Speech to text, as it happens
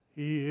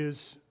He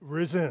is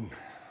risen.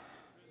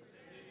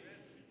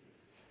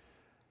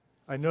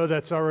 I know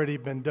that's already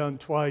been done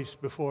twice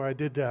before I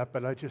did that,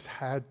 but I just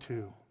had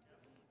to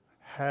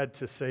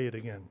say it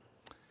again.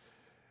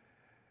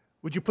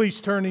 Would you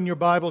please turn in your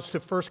Bibles to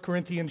 1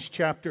 Corinthians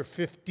chapter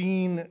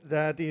 15.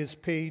 That is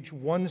page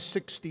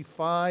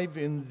 165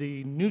 in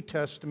the New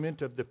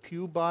Testament of the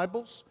Pew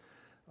Bibles.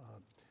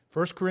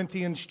 1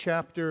 Corinthians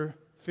chapter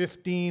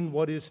 15,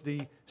 what is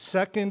the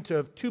second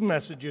of two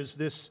messages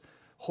this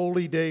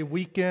Holy Day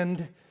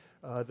weekend.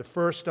 The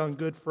first on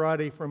Good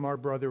Friday from our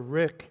brother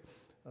Rick.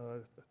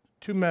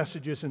 Two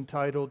messages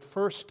entitled,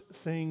 First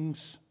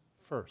Things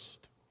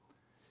First.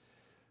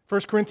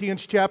 1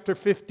 Corinthians chapter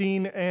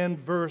 15 and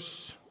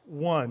verse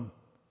 1.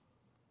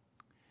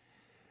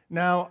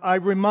 Now I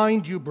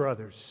remind you,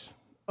 brothers,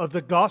 of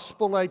the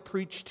gospel I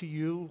preached to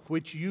you,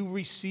 which you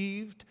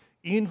received,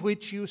 in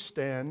which you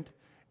stand,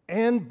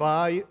 and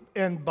by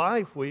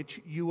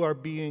which you are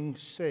being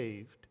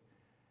saved,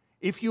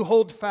 if you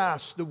hold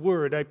fast the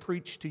word I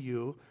preached to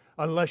you,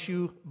 unless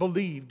you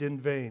believed in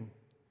vain.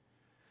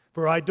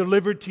 For I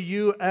delivered to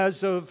you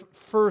as of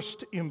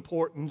first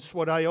importance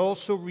what I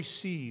also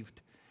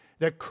received,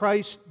 that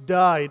Christ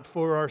died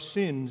for our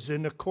sins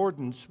in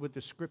accordance with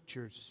the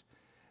Scriptures,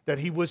 that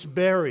He was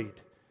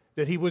buried,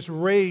 that He was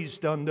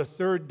raised on the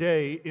third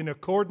day in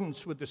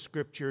accordance with the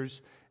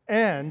Scriptures,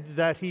 and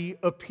that He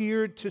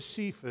appeared to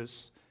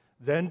Cephas,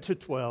 then to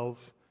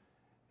 12,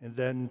 and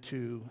then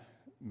to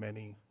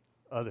many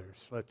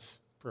others. Let's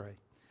pray.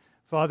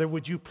 Father,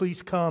 would you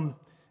please come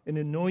and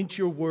anoint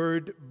your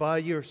word by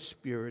your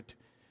Spirit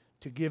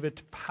to give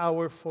it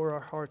power for our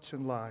hearts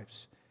and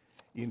lives.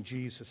 In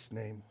Jesus'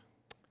 name,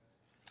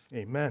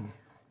 amen.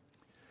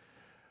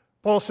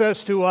 Paul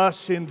says to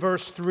us in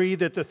verse 3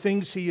 that the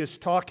things he is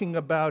talking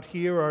about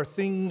here are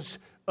things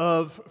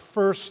of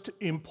first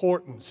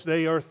importance.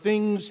 They are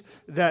things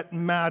that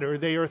matter.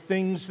 They are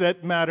things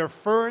that matter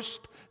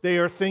first. They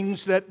are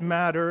things that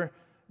matter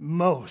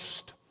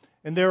most.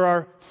 And there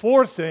are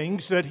four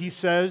things that he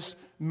says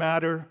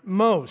matter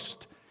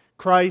most.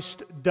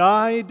 Christ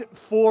died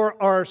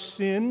for our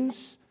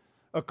sins,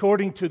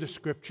 according to the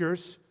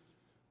Scriptures.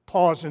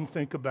 Pause and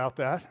think about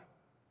that.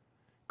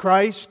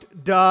 Christ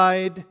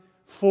died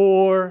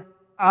for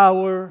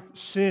our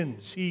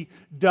sins. He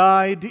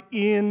died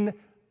in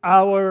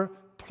our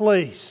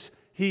place.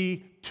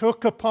 He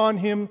took upon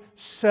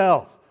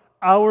himself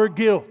our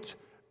guilt,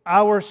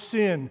 our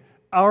sin,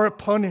 our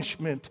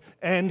punishment,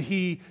 and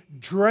he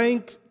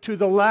drank to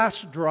the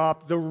last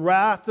drop the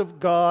wrath of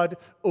God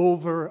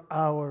over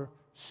our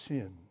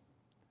sin.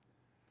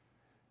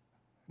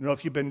 You know,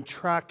 if you've been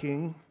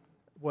tracking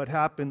what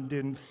happened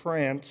in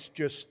France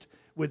just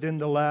within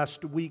the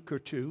last week or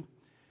two,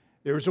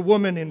 there's a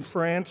woman in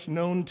France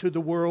known to the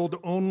world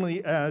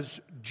only as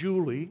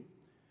Julie.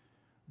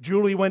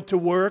 Julie went to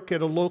work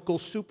at a local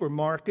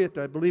supermarket,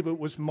 I believe it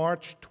was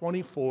March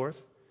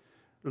 24th,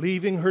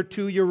 leaving her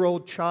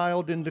 2-year-old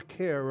child in the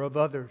care of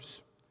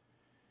others.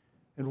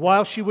 And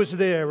while she was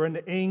there, an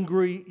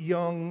angry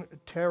young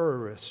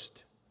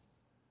terrorist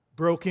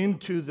broke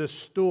into the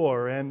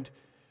store and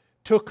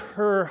took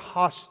her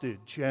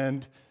hostage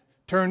and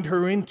turned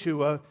her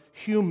into a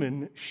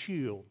human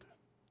shield.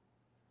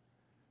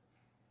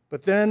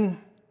 But then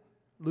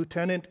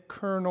Lieutenant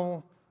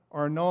Colonel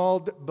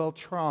Arnaud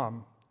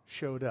Beltrame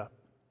showed up.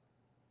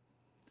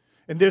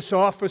 And this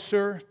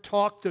officer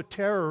talked the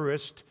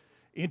terrorist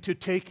into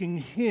taking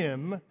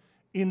him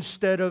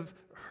instead of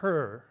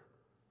her.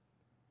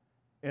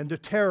 And the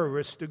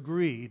terrorist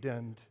agreed,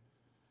 and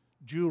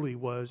Julie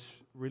was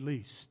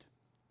released.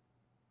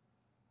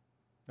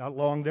 Not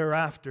long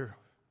thereafter,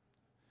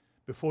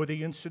 before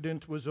the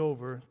incident was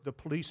over, the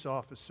police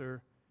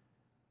officer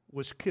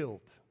was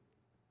killed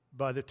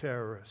by the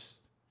terrorist.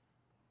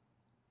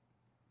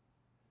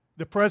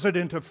 The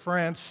president of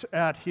France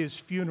at his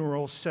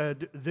funeral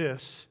said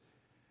this: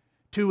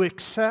 "To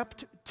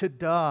accept to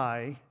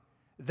die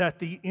that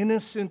the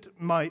innocent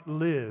might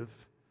live,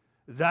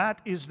 that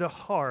is the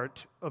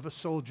heart of a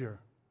soldier.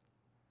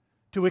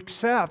 To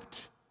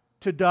accept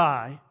to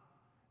die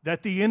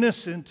that the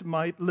innocent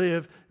might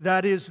live,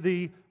 that is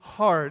the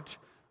heart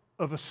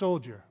of a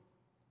soldier."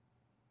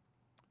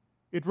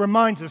 It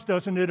reminds us,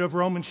 doesn't it, of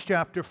Romans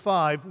chapter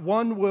 5.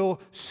 One will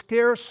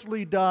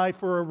scarcely die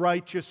for a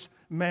righteous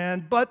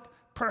man, but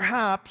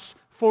perhaps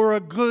for a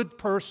good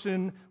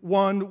person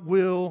one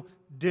will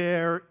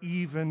dare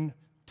even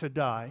to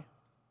die.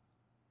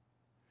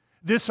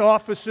 This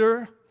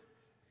officer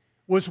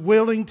was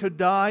willing to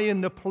die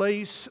in the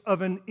place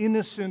of an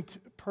innocent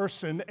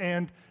person,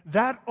 and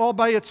that all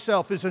by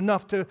itself is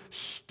enough to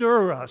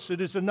stir us.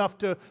 It is enough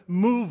to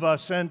move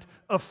us and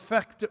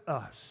affect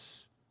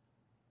us.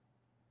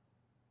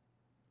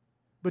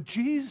 But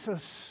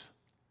Jesus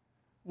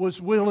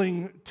was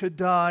willing to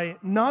die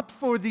not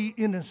for the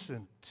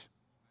innocent,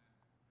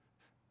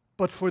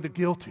 but for the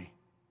guilty.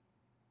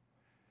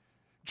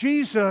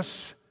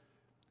 Jesus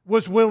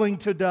was willing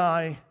to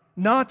die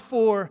not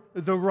for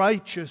the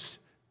righteous,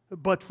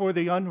 but for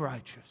the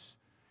unrighteous.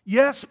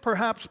 Yes,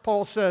 perhaps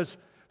Paul says,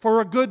 for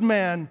a good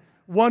man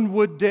one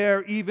would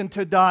dare even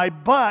to die.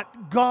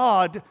 But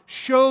God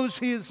shows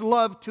His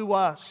love to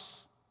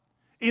us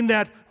in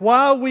that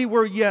while we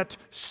were yet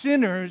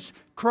sinners,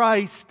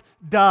 Christ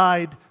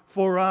died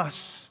for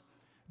us.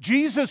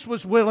 Jesus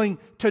was willing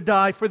to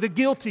die for the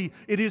guilty.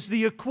 It is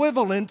the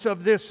equivalent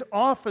of this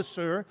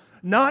officer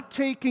not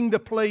taking the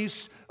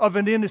place of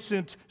an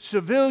innocent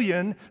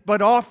civilian,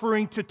 but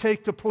offering to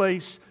take the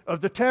place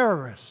of the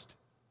terrorist.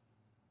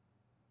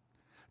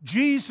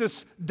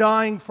 Jesus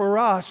dying for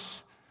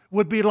us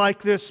would be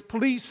like this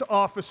police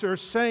officer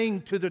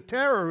saying to the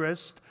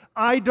terrorist,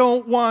 I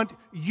don't want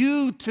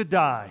you to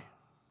die.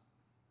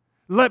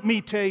 Let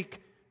me take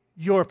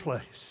your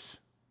place.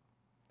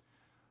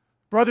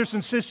 Brothers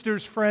and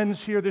sisters,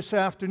 friends here this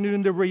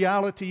afternoon, the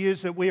reality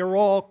is that we are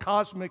all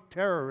cosmic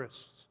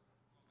terrorists.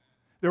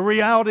 The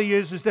reality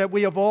is that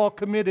we have all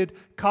committed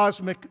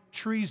cosmic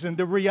treason.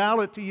 The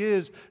reality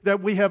is that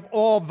we have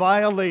all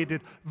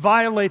violated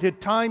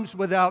times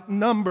without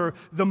number,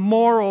 the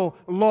moral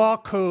law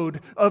code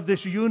of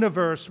this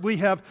universe. We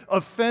have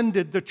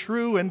offended the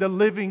true and the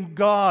living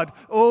God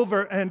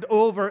over and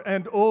over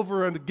and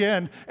over and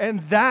again. And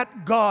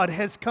that God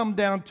has come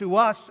down to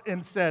us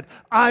and said,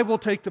 I will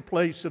take the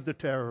place of the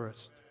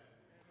terrorist.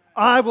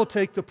 I will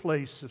take the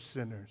place of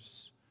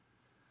sinners.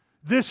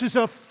 This is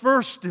of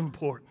first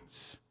importance.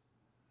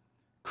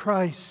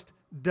 Christ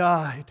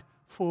died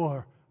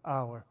for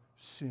our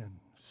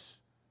sins.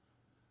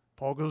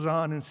 Paul goes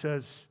on and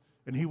says,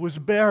 and He was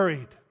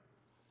buried,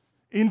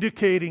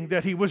 indicating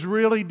that He was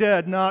really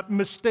dead, not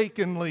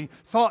mistakenly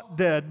thought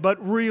dead,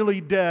 but really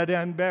dead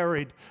and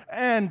buried.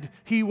 And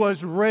He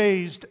was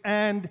raised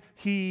and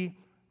He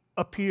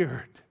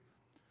appeared.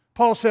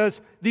 Paul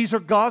says these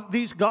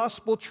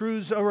gospel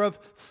truths are of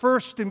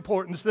first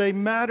importance. They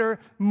matter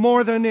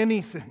more than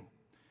anything.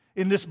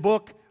 In this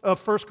book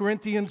of 1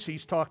 Corinthians,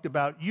 he's talked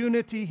about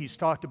unity, he's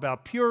talked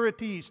about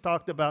purity, he's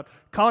talked about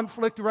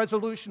conflict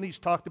resolution, he's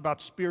talked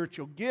about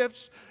spiritual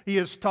gifts, he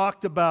has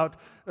talked about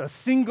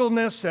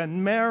singleness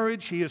and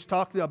marriage, he has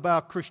talked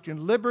about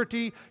Christian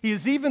liberty, he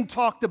has even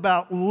talked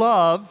about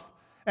love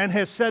and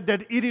has said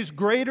that it is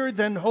greater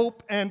than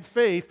hope and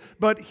faith.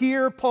 But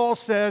here Paul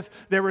says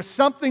there is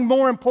something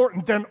more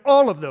important than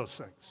all of those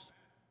things.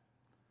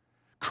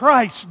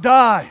 Christ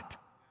died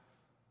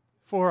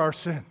for our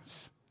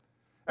sins.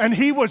 And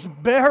He was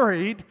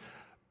buried,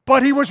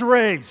 but He was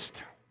raised.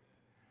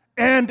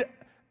 And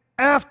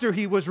after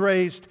He was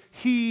raised,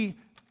 He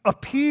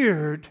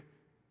appeared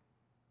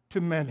to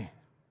many.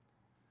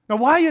 Now,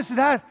 why is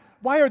that?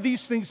 Why are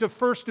these things of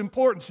first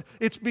importance?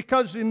 It's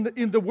because in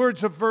the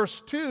words of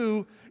verse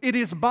 2, it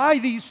is by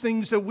these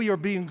things that we are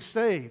being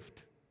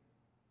saved.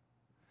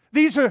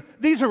 These are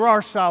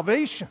our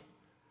salvation.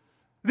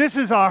 This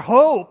is our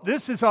hope.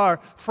 This is our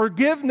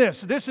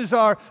forgiveness. This is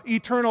our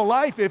eternal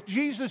life. If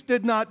Jesus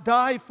did not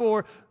die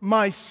for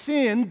my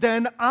sin,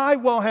 then I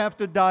will have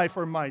to die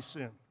for my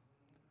sin.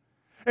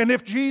 And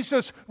if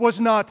Jesus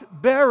was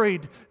not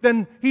buried,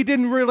 then He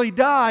didn't really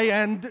die,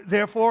 and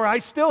therefore I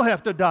still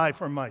have to die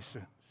for my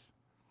sins.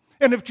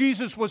 And if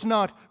Jesus was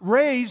not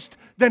raised,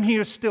 then He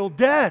is still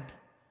dead.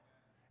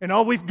 And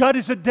all we've got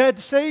is a dead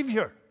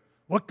Savior.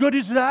 What good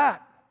is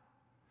that?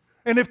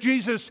 And if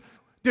Jesus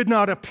did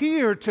not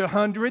appear to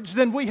hundreds,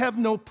 then we have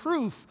no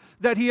proof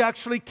that He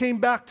actually came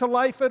back to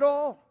life at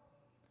all.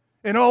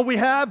 And all we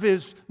have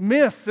is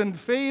myth and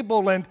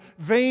fable and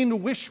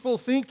vain wishful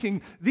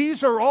thinking.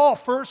 These are all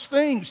first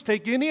things.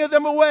 Take any of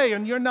them away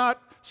and you're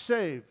not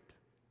saved.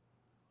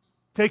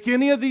 Take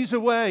any of these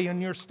away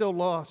and you're still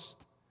lost.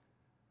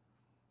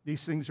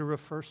 These things are of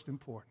first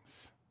importance.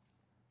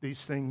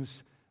 These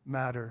things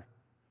matter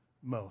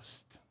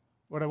most.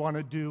 What I want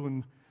to do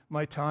in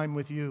my time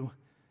with you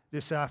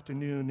this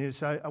afternoon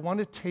is I want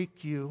to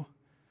take you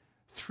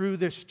through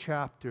this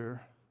chapter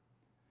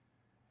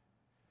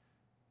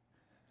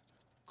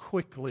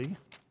quickly.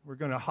 We're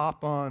going to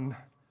hop on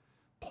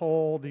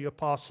Paul the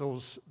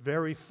Apostle's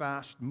very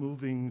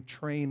fast-moving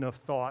train of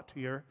thought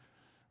here.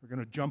 We're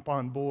going to jump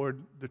on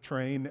board the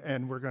train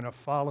and we're going to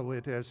follow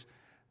it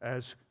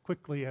as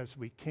quickly as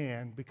we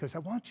can, because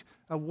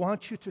I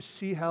want you to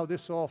see how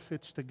this all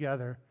fits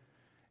together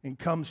and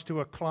comes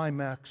to a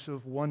climax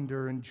of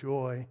wonder and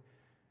joy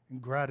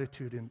and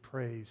gratitude and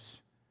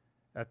praise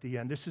at the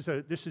end. This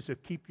is a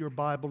keep your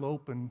Bible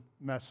open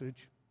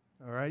message,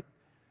 all right?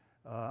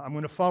 I'm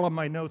going to follow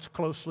my notes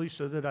closely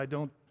so that I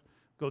don't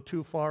go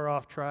too far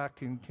off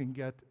track and can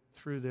get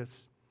through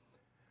this.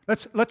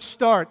 Let's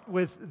start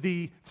with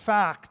the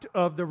fact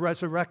of the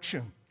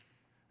resurrection.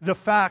 The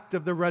fact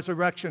of the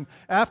resurrection.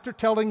 After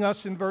telling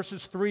us in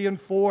verses 3 and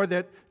 4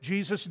 that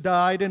Jesus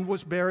died and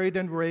was buried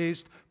and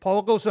raised,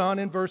 Paul goes on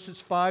in verses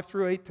 5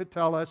 through 8 to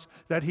tell us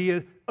that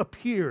He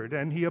appeared,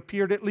 and He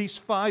appeared at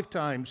least 5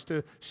 times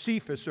to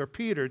Cephas or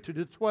Peter, to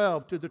the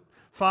 12, to the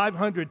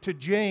 500 to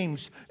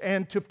James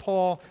and to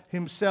Paul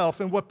himself.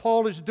 And what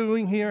Paul is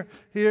doing here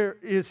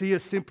is he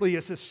is simply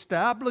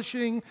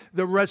establishing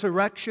the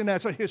resurrection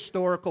as a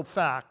historical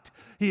fact.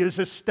 He is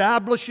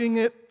establishing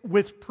it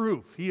with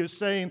proof. He is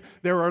saying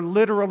there are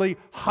literally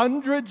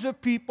hundreds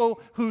of people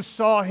who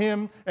saw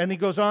him, and he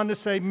goes on to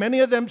say,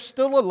 many of them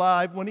still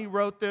alive when he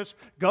wrote this.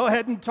 Go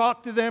ahead and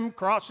talk to them,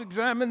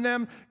 cross-examine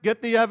them,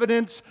 get the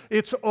evidence.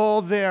 It's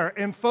all there.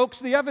 And folks,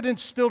 the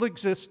evidence still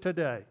exists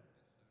today.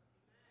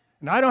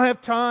 And I don't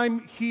have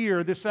time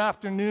here this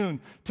afternoon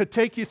to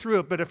take you through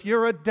it, but if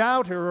you're a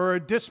doubter or a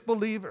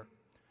disbeliever,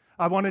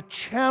 I want to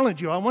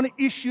challenge you. I want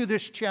to issue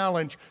this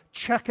challenge.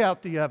 Check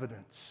out the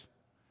evidence.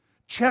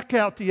 Check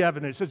out the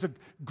evidence. It's a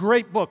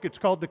great book. It's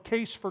called The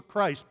Case for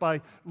Christ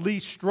by Lee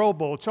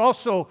Strobel. It's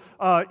also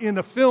in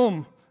the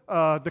film,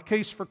 The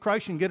Case for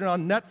Christ. You can get it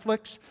on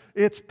Netflix.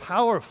 It's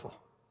powerful.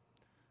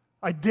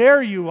 I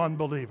dare you,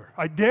 unbeliever.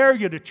 I dare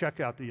you to check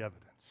out the evidence.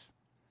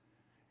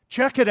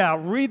 Check it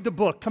out. Read the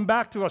book. Come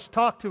back to us.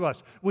 Talk to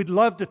us. We'd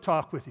love to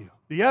talk with you.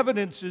 The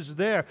evidence is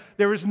there.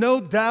 There is no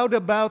doubt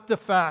about the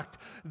fact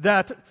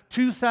that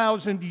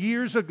 2,000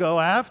 years ago,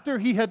 after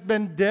he had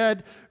been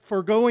dead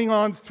for going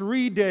on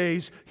 3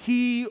 days,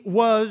 he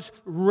was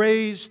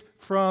raised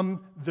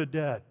from the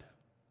dead.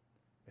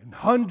 And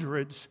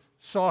hundreds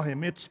saw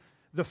him. It's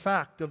the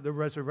fact of the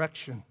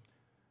resurrection.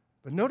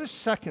 But notice,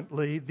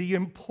 secondly, the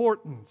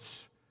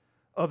importance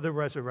of the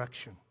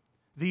resurrection.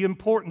 The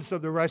importance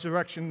of the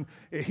resurrection.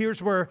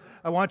 Here's where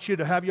I want you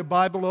to have your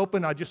Bible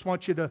open. I just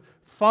want you to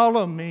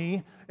follow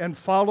me and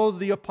follow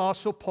the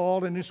Apostle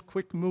Paul in his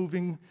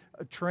quick-moving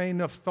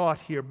train of thought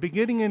here,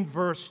 beginning in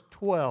verse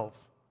 12.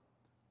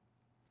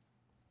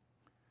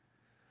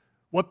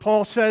 What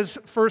Paul says,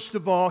 first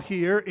of all,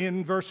 here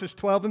in verses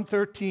 12 and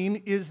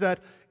 13 is that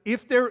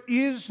if there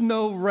is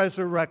no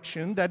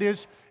resurrection, that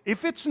is,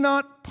 if it's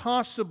not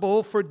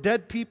possible for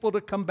dead people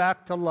to come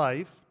back to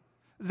life,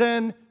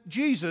 then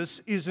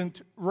Jesus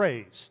isn't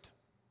raised.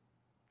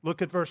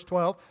 Look at verse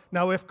 12.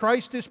 Now, if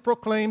Christ is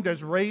proclaimed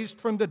as raised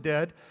from the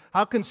dead,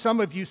 how can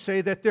some of you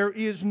say that there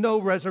is no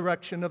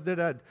resurrection of the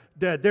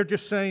dead? They're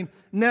just saying,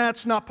 nah,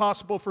 it's not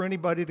possible for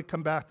anybody to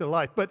come back to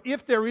life. But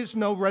if there is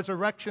no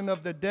resurrection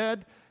of the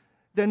dead,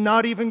 then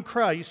not even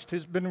Christ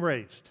has been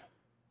raised.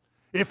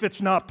 If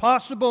it's not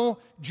possible,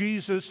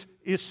 Jesus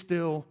is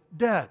still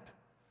dead.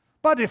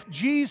 But if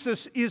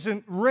Jesus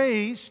isn't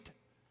raised,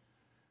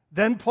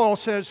 then Paul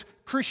says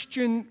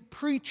Christian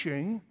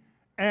preaching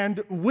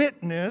and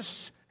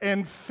witness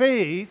and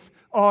faith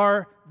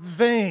are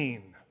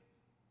vain.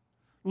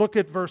 Look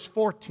at verse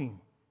 14.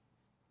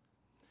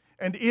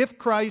 And if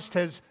Christ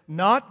has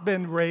not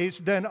been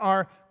raised, then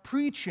our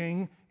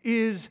preaching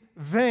is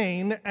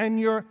vain and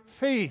your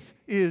faith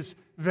is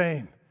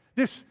vain.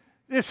 This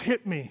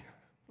hit me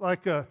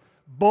like a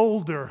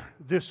boulder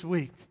this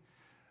week.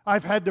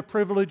 I've had the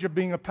privilege of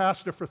being a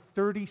pastor for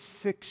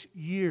 36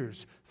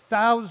 years.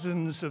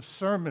 Thousands of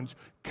sermons,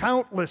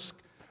 countless,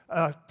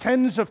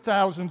 tens of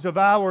thousands of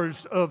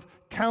hours of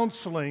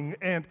counseling,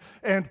 and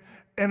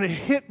it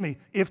hit me.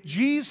 If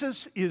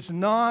Jesus is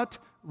not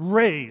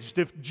raised,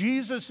 if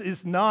Jesus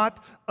is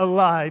not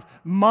alive,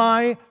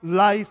 my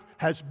life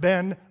has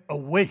been a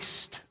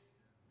waste.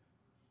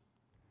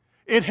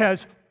 It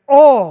has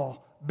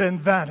all been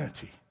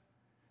vanity.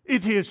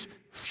 It is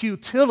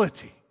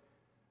futility.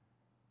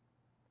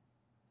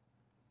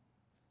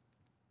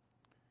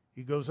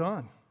 He goes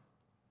on.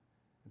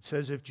 It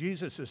says, if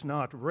Jesus is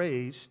not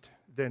raised,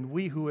 then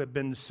we who have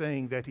been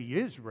saying that he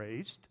is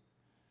raised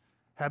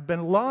have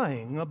been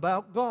lying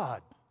about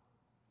God.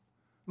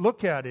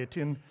 Look at it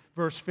in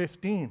verse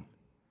 15.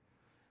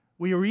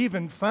 We are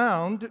even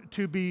found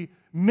to be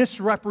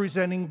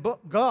misrepresenting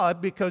God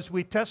because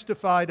we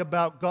testified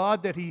about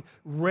God that he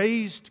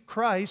raised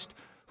Christ,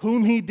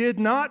 whom he did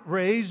not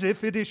raise,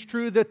 if it is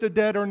true that the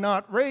dead are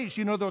not raised.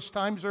 You know those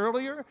times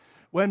earlier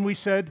when we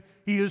said,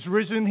 he is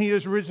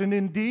risen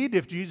indeed.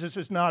 If Jesus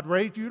is not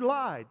raised, you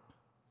lied.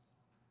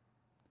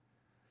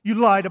 You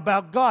lied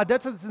about God.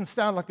 That doesn't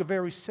sound like a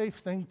very safe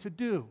thing to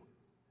do.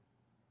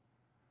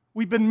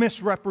 We've been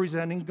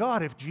misrepresenting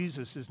God if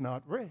Jesus is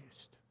not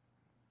raised.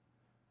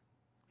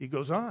 He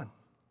goes on.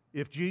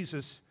 If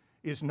Jesus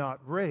is not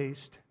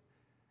raised,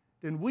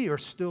 then we are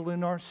still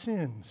in our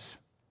sins.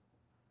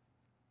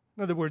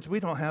 In other words, we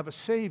don't have a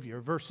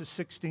Savior. Verses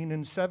 16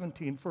 and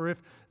 17. For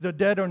if the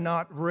dead are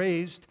not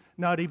raised,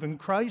 not even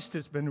Christ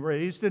has been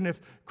raised. And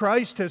if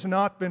Christ has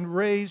not been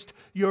raised,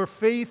 your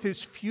faith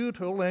is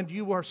futile and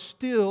you are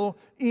still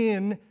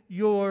in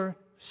your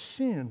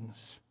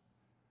sins.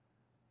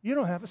 You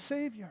don't have a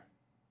Savior.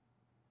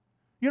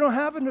 You don't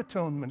have an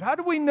atonement. How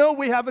do we know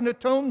we have an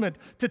atonement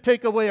to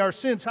take away our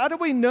sins? How do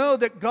we know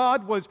that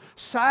God was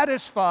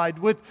satisfied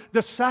with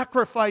the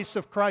sacrifice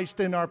of Christ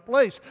in our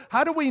place?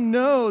 How do we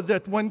know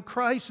that when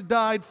Christ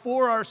died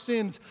for our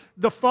sins,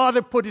 the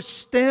Father put his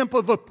stamp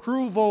of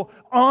approval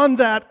on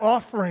that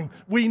offering?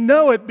 We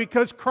know it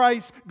because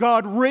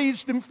God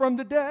raised him from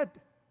the dead.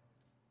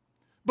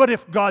 But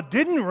if God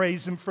didn't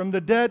raise him from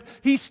the dead,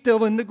 he's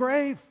still in the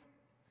grave.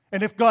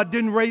 And if God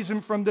didn't raise him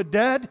from the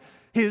dead,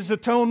 His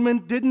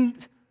atonement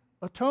didn't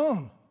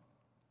atone.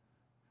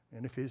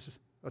 And if His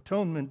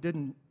atonement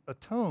didn't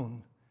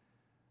atone,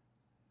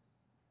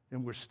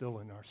 then we're still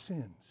in our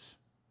sins.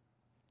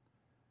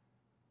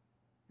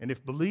 And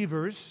if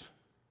believers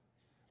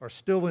are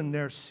still in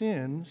their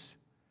sins,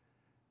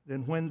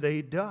 then when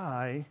they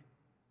die,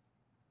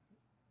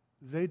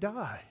 they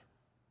die.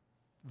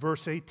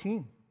 Verse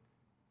 18.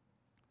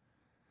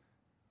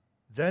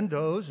 Then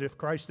those, if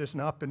Christ has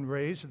not been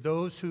raised,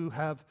 those who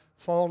have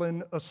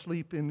fallen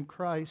asleep in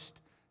Christ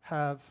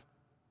have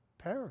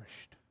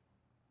perished.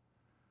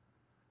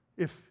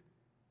 If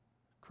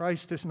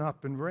Christ has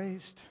not been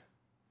raised,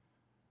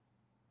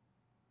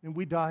 then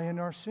we die in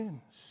our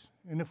sins.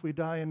 And if we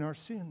die in our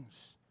sins,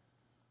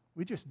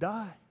 we just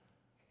die.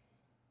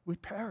 We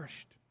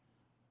perished.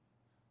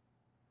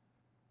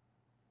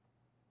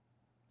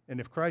 And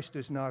if Christ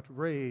is not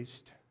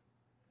raised,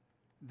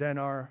 then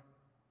our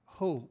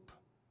hope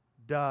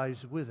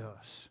dies with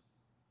us.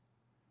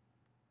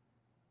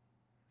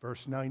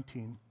 Verse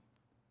 19.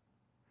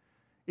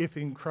 If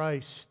in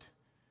Christ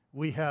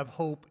we have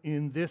hope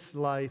in this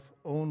life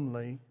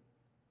only,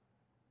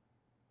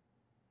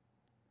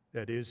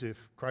 that is,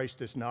 if Christ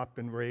has not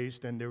been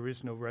raised and there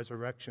is no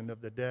resurrection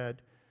of the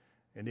dead,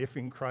 and if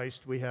in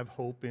Christ we have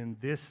hope in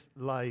this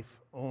life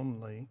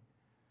only,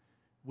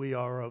 we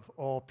are of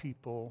all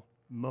people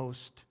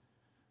most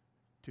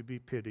to be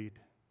pitied.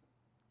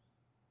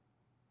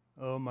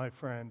 Oh, my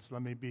friends,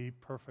 let me be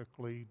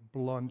perfectly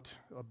blunt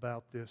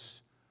about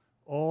this.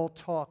 All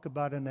talk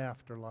about an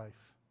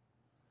afterlife,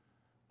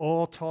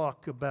 all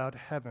talk about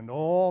heaven,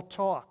 all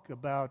talk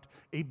about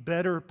a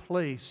better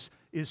place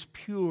is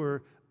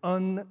pure,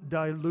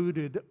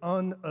 undiluted,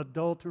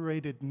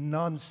 unadulterated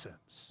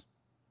nonsense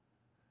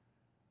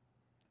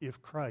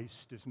if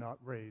Christ is not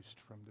raised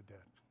from the dead.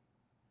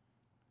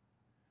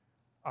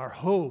 Our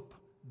hope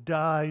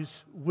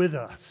dies with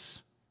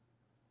us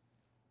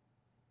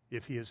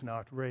if He is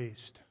not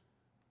raised.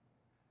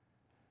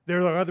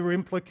 There are other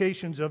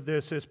implications of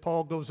this as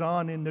Paul goes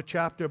on in the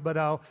chapter, but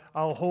I'll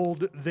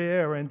hold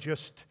there and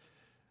just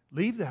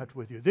leave that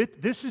with you.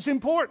 This is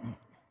important.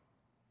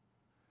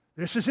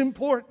 This is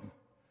important.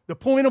 The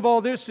point of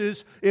all this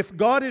is, if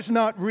God is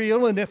not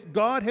real and if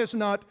God has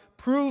not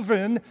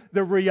proven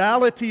the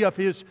reality of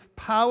His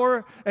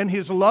power and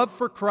His love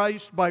for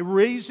Christ by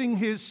raising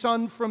His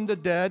Son from the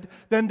dead,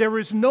 then there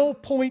is no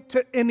point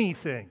to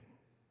anything.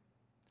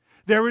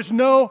 There is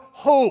no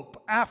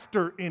hope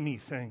after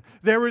anything.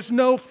 There is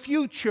no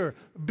future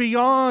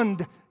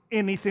beyond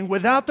anything.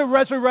 Without the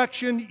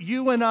resurrection,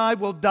 you and I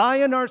will die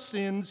in our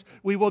sins.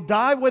 We will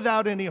die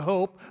without any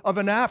hope of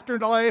an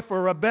afterlife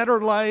or a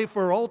better life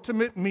or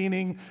ultimate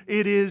meaning.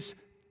 It is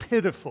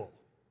pitiful.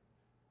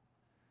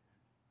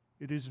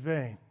 It is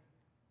vain.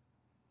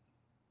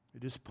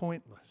 It is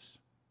pointless.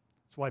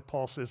 That's why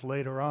Paul says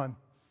later on,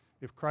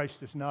 if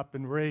Christ has not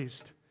been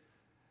raised,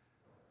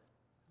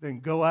 then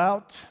go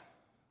out,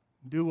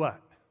 do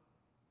what?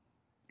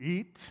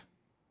 Eat,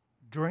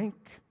 drink,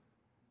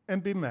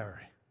 and be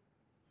merry.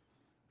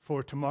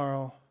 For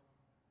tomorrow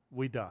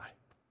we die.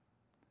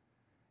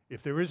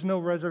 If there is no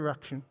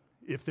resurrection,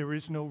 if there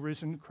is no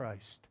risen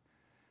Christ,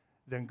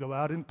 then go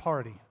out and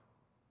party.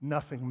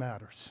 Nothing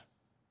matters.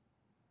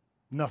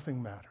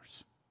 Nothing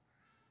matters.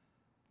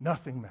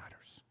 Nothing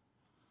matters.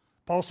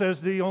 Paul says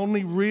the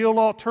only real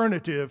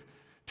alternative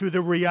to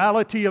the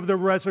reality of the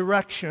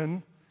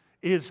resurrection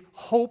is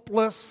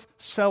hopeless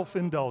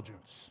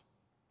self-indulgence.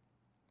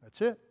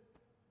 That's it.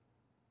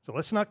 So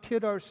let's not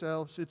kid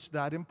ourselves. It's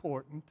that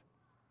important.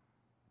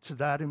 It's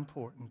that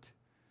important.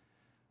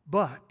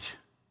 But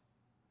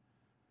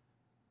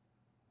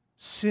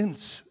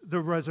since the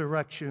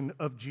resurrection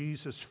of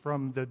Jesus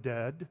from the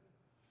dead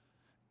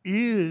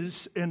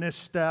is an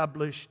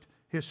established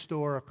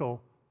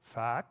historical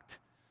fact,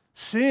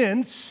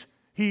 since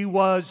He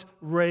was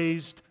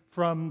raised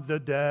from the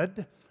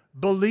dead,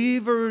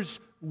 believers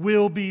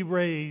will be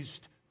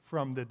raised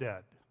from the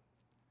dead.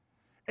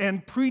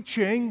 And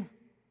preaching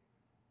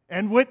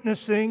and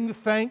witnessing,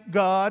 thank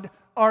God,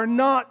 are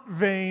not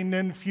vain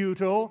and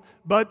futile,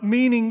 but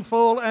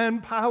meaningful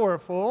and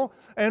powerful.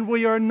 And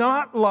we are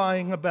not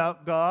lying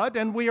about God,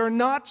 and we are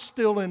not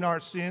still in our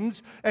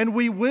sins, and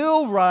we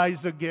will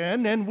rise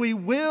again, and we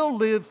will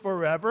live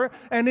forever.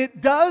 And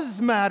it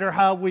does matter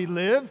how we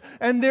live,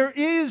 and there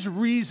is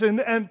reason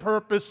and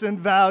purpose and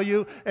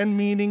value and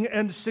meaning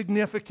and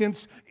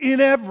significance in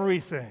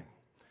everything.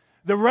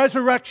 The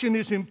resurrection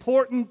is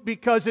important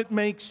because it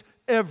makes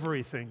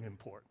everything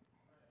important.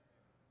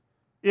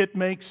 It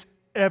makes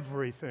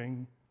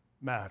everything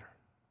matter.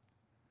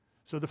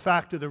 So the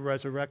fact of the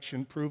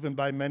resurrection, proven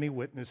by many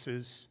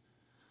witnesses,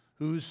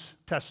 whose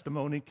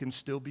testimony can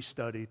still be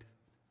studied.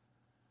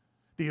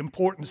 The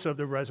importance of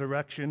the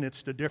resurrection,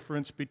 it's the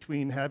difference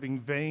between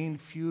having vain,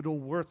 futile,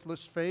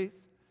 worthless faith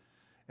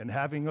and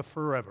having a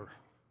forever.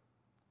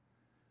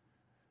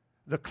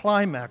 The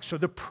climax or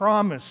the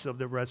promise of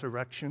the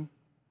resurrection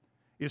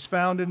is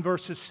found in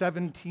verses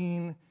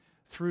 17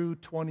 through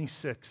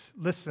 26.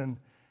 Listen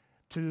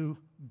to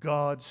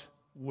God's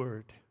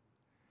word.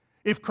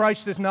 If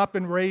Christ has not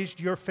been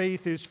raised, your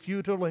faith is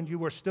futile and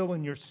you are still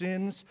in your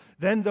sins.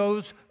 Then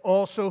those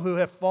also who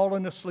have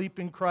fallen asleep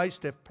in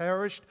Christ have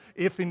perished.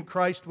 If in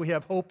Christ we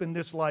have hope in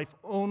this life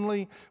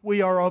only,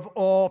 we are of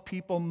all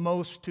people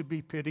most to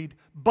be pitied.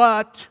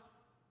 But,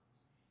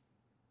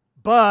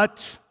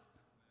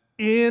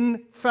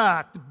 in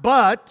fact,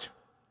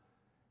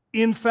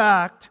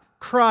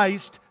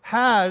 Christ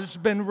has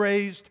been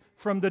raised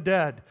from the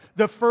dead,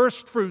 the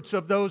first fruits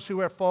of those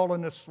who have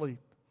fallen asleep.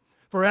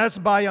 For as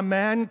by a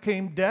man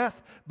came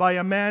death, by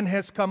a man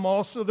has come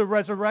also the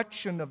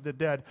resurrection of the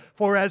dead.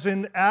 For as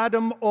in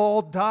Adam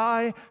all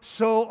die,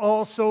 so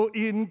also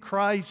in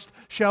Christ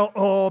shall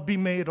all be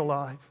made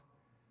alive.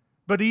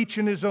 But each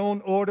in his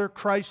own order,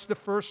 Christ the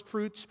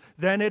firstfruits,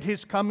 then at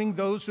his coming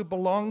those who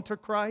belong to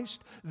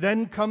Christ.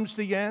 Then comes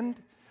the end,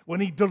 when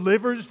he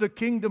delivers the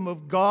kingdom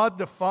of God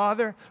the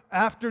Father,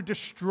 after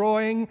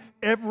destroying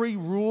every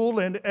rule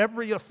and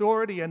every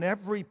authority and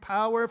every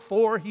power,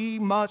 for he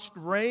must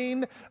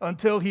reign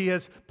until he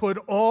has put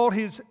all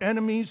his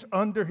enemies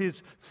under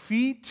his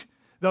feet.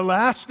 The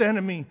last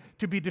enemy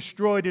to be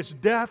destroyed is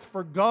death,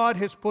 for God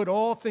has put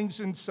all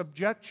things in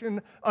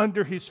subjection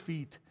under his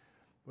feet.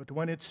 But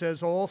when it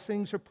says all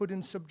things are put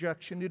in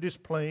subjection, it is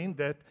plain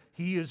that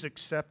he is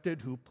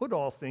accepted who put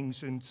all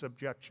things in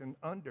subjection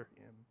under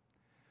him.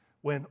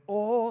 When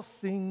all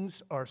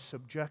things are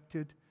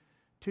subjected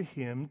to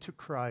him, to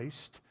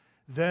Christ,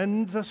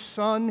 then the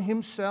Son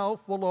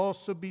himself will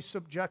also be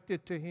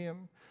subjected to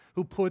him,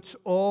 who puts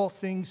all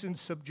things in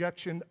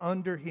subjection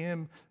under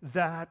him,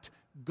 that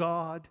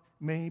God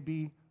may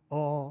be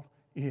all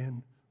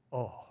in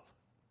all.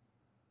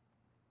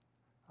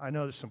 I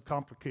know there's some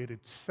complicated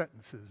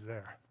sentences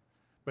there,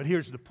 but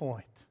here's the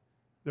point.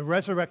 The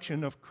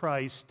resurrection of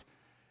Christ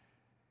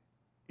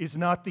is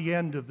not the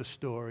end of the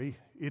story.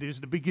 It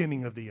is the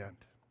beginning of the end.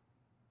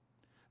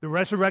 The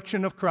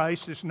resurrection of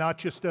Christ is not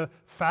just a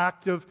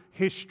fact of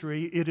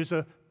history, it is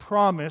a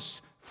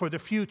promise for the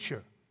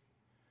future.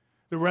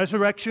 The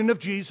resurrection of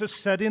Jesus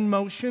set in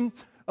motion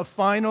a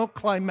final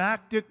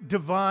climactic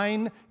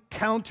divine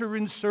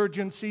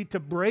counterinsurgency to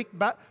break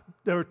back,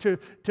 or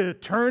to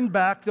turn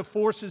back the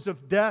forces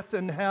of death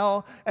and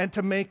hell and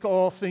to make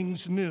all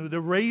things new. The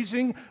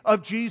raising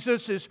of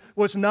Jesus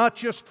was not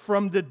just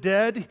from the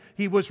dead.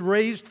 He was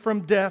raised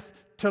from death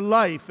to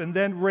life, and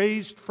then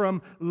raised from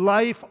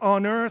life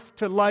on earth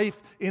to life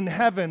in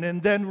heaven,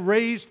 and then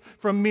raised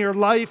from mere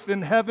life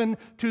in heaven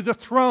to the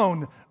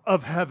throne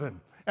of heaven.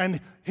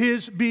 And he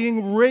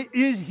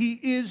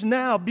is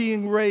now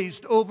being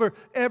raised over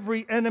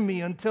every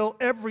enemy, until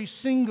every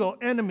single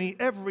enemy,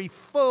 every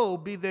foe,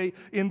 be they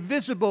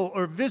invisible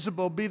or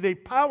visible, be they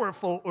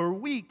powerful or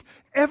weak,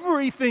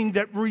 everything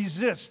that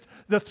resists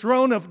the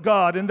throne of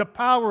God and the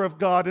power of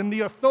God and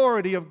the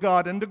authority of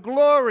God and the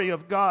glory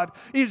of God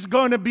is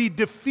going to be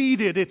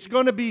defeated. It's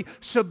going to be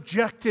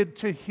subjected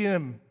to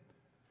him.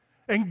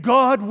 And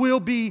God will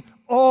be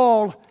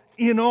all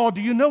in all.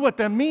 Do you know what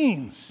that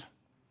means?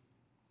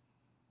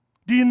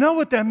 Do you know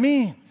what that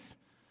means?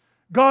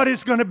 God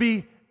is going to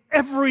be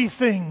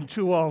everything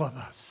to all of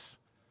us.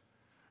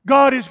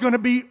 God is going to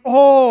be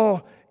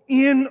all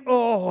in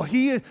all.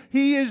 He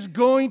is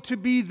going to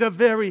be the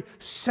very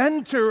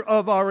center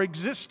of our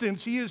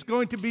existence. He is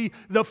going to be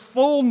the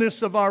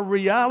fullness of our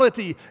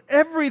reality.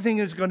 Everything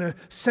is going to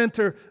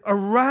center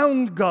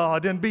around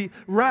God and be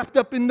wrapped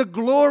up in the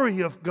glory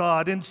of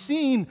God and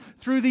seen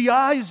through the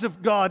eyes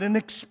of God and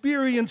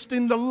experienced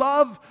in the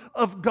love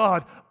of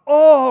God.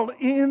 All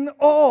in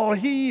all,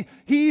 He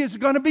is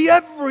going to be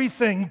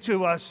everything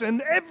to us,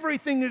 and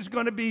everything is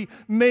going to be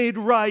made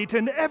right,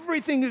 and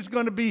everything is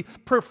going to be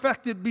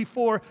perfected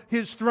before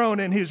His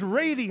throne, and His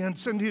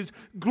radiance and His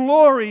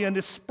glory and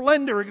His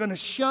splendor are going to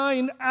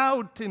shine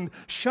out and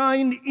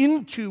shine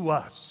into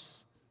us.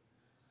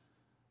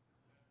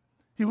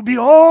 He will be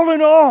all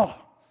in all.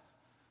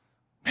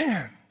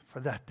 Man, for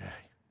that day.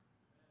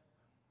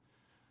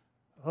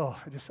 Oh,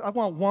 I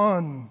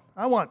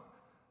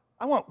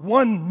want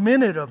 1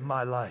 minute of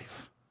my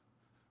life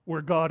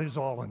where God is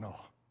all in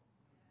all.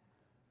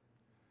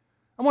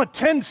 I want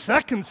 10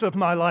 seconds of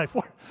my life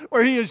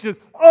where He is just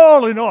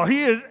all in all.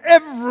 He is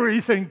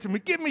everything to me.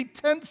 Give me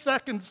 10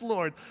 seconds,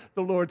 Lord.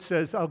 The Lord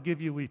says, I'll give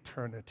you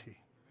eternity.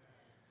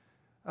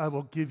 I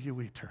will give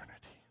you eternity.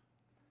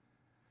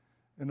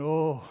 And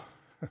oh,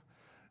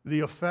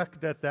 the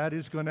effect that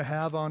is going to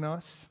have on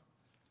us,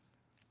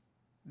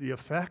 the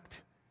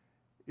effect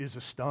is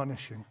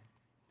astonishing.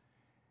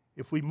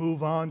 If we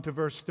move on to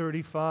verse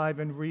 35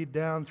 and read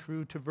down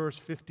through to verse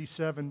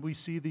 57, we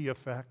see the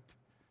effect.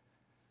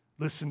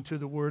 Listen to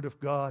the word of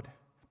God,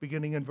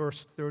 beginning in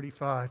verse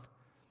 35.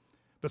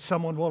 But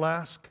someone will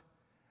ask,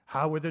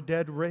 how are the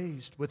dead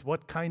raised? With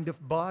what kind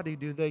of body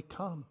do they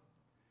come?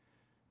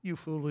 You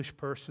foolish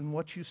person,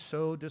 what you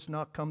sow does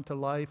not come to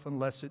life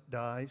unless it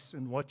dies,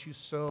 and what you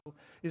sow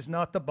is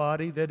not the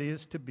body that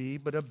is to be,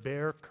 but a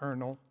bare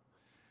kernel,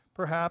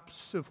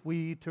 perhaps of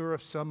wheat or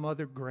of some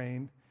other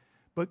grain.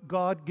 But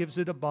God gives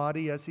it a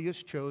body as He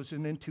has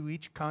chosen, and to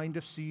each kind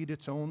of seed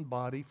its own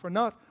body. For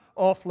not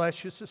all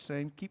flesh is the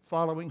same. Keep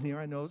following here.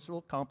 I know it's a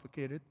little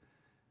complicated.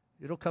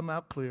 It'll come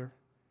out clear.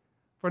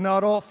 For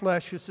not all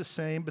flesh is the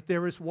same, but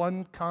there is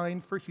one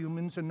kind for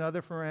humans,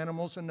 another for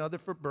animals, another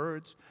for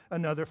birds,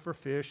 another for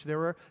fish. There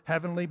are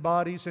heavenly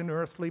bodies and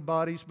earthly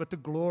bodies, but the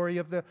glory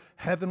of the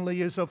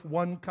heavenly is of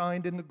one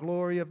kind, and the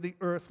glory of the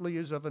earthly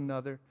is of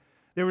another.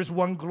 There is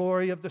one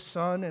glory of the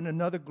sun, and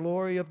another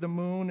glory of the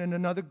moon, and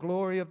another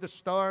glory of the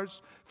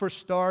stars, for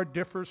star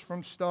differs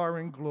from star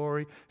in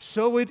glory.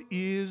 So it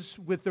is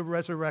with the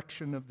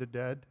resurrection of the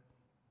dead.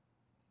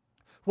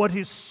 What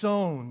is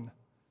sown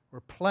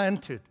or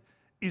planted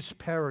is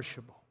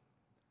perishable.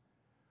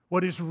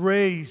 What is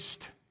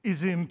raised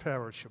is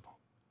imperishable.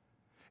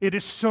 It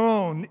is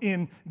sown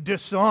in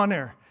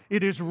dishonor.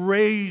 It is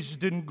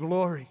raised in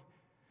glory.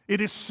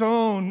 It is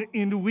sown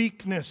in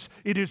weakness.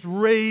 It is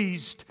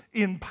raised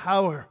in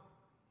power.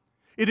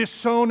 It is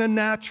sown a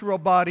natural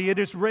body. It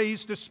is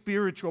raised a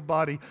spiritual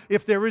body.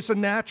 If there is a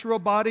natural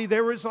body,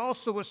 there is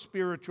also a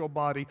spiritual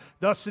body.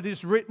 Thus it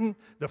is written,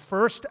 the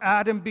first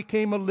Adam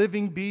became a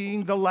living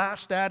being. The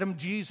last Adam,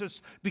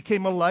 Jesus,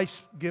 became a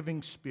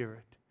life-giving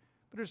spirit.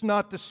 But it is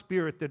not the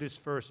spirit that is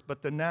first,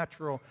 but the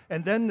natural,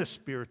 and then the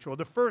spiritual.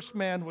 The first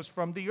man was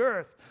from the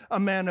earth, a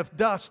man of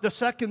dust. The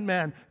second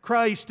man,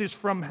 Christ, is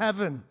from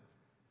heaven.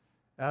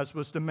 As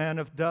was the man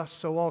of dust,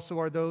 so also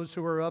are those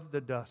who are of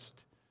the dust.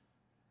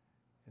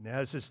 And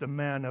as is the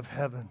man of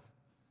heaven,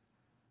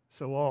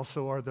 so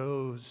also are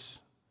those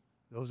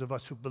of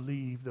us who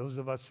believe, those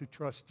of us who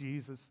trust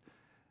Jesus,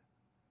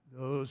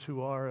 those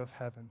who are of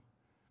heaven.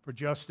 For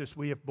just as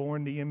we have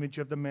borne the image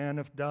of the man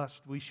of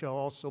dust, we shall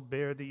also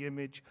bear the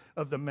image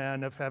of the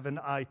man of heaven.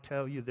 I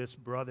tell you this,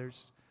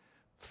 brothers,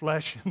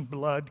 flesh and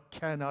blood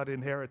cannot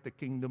inherit the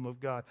kingdom of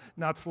God.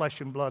 Not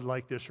flesh and blood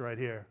like this right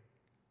here.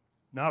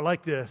 Not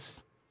like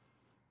this.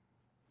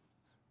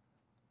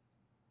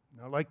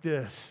 Not like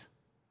this.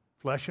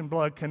 Flesh and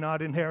blood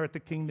cannot inherit the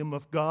kingdom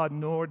of God,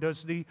 nor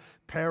does the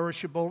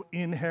perishable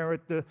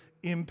inherit the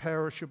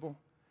imperishable.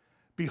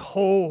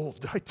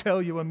 Behold, I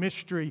tell you a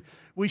mystery.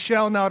 We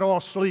shall not all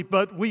sleep,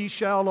 but we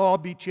shall all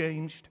be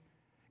changed.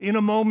 In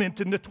a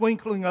moment, in the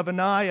twinkling of an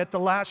eye, at the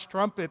last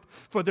trumpet,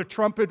 for the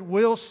trumpet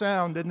will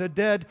sound, and the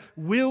dead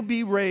will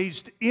be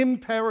raised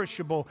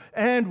imperishable,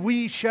 and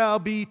we shall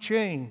be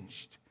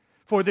changed.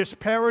 For this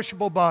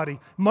perishable body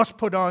must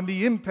put on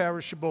the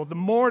imperishable. The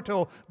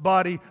mortal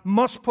body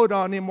must put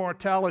on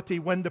immortality.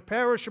 When the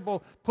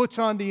perishable puts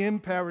on the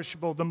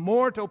imperishable, the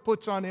mortal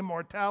puts on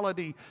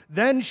immortality,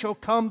 then shall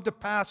come to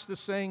pass the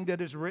saying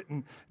that is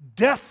written,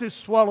 death is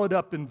swallowed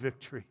up in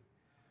victory.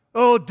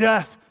 O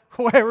death,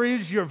 where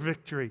is your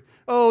victory?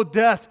 O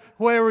death,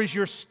 where is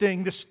your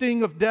sting? The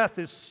sting of death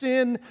is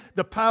sin.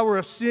 The power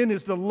of sin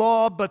is the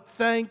law. But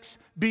thanks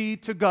be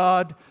to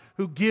God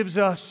who gives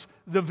us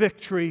the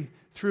victory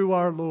through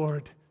our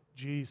Lord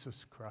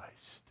Jesus Christ.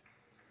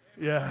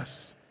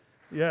 Yes,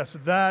 yes,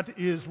 that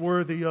is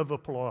worthy of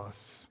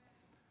applause.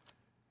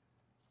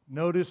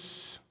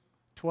 Notice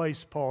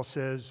twice Paul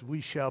says, we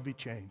shall be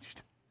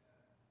changed.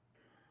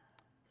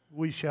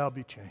 We shall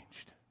be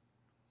changed.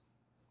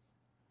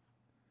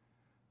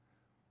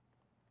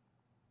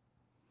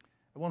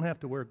 I won't have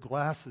to wear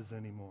glasses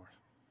anymore.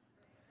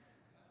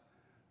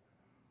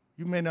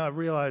 You may not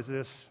realize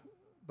this,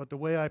 but the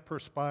way I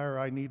perspire,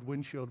 I need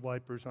windshield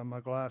wipers on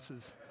my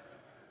glasses.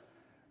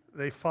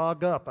 They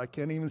fog up. I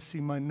can't even see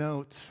my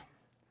notes.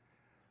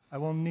 I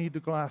won't need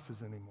the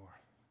glasses anymore.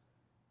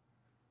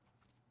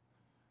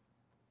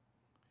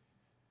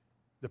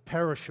 The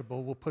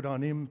perishable will put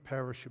on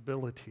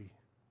imperishability.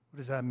 What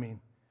does that mean?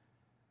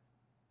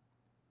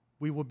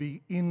 We will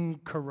be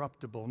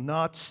incorruptible,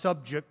 not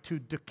subject to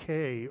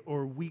decay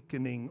or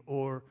weakening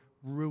or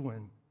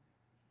ruin.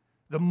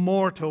 The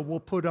mortal will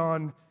put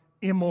on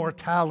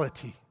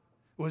immortality.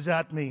 What does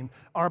that mean?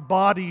 Our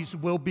bodies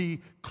will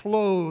be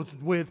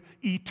clothed with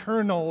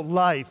eternal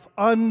life,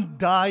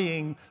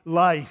 undying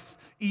life,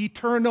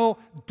 eternal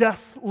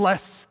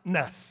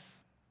deathlessness.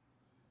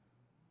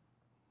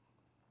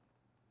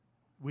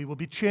 We will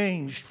be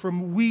changed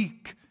from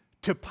weak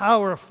to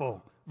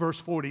powerful, verse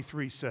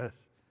 43 says.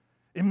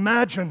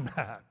 Imagine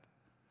that.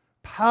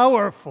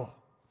 Powerful.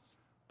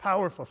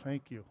 Powerful.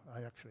 Thank you.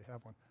 I actually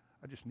have one.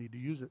 I just need to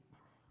use it.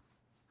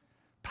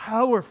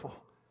 Powerful.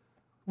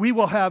 We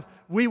will have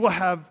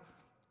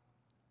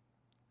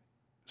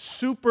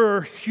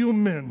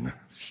superhuman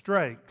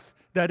strength.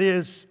 That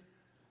is,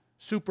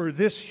 super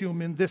this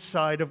human, this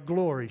side of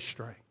glory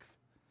strength.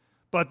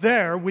 But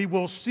there we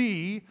will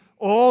see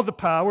all the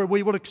power,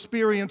 we will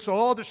experience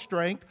all the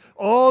strength,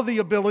 all the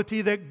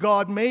ability that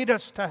God made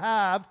us to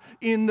have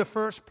in the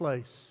first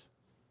place.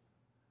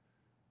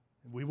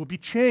 We will be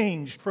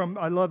changed from,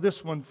 I love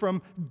this one,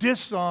 from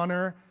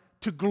dishonor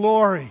to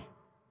glory.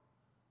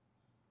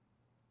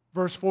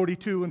 Verse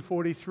 42 and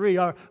 43,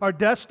 our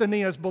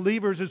destiny as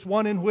believers is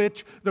one in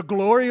which the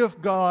glory of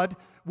God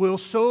will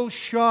so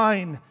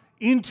shine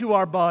into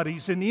our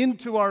bodies and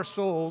into our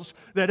souls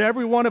that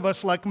every one of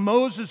us, like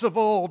Moses of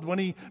old, when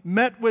he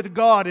met with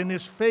God and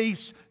his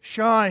face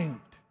shined.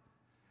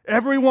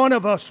 Every one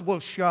of us will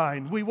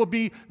shine. We will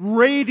be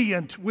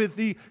radiant with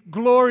the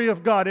glory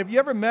of God. Have you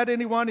ever met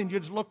anyone and you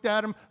just looked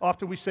at them?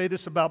 Often we say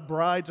this about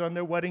brides on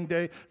their wedding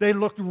day. They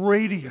looked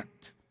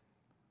radiant.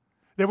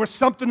 There was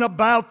something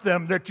about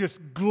them that just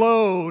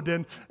glowed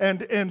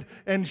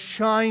and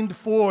shined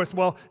forth.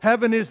 Well,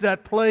 heaven is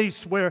that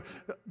place where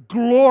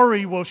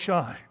glory will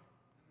shine.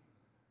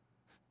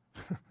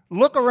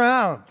 Look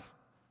around.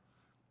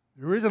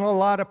 There isn't a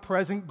lot of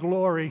present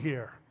glory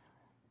here.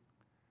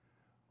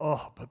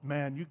 Oh, but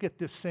man, you get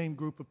this same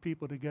group of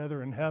people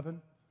together in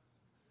heaven,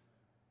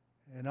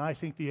 and I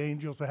think the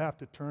angels will have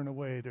to turn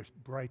away their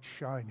bright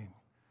shining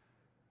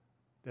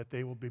that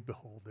they will be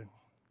beholding.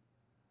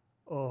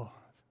 Oh,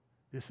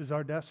 this is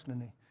our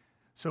destiny.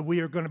 So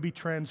we are going to be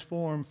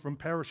transformed from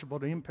perishable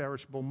to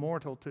imperishable,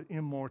 mortal to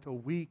immortal,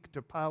 weak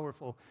to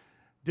powerful,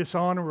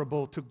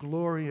 dishonorable to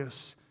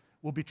glorious.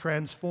 We'll be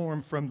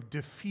transformed from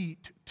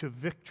defeat to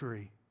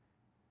victory.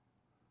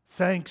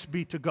 Thanks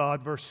be to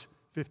God, verse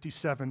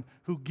 57,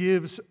 who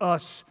gives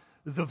us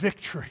the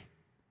victory.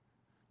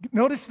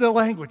 Notice the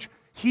language.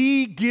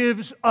 He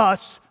gives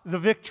us the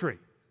victory.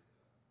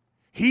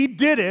 He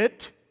did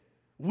it.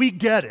 We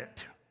get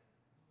it.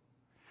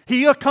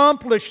 He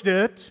accomplished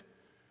it.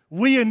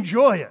 We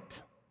enjoy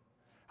it.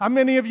 How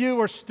many of you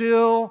are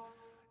still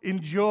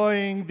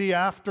enjoying the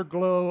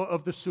afterglow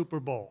of the Super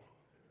Bowl?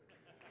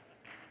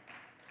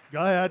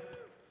 Go ahead.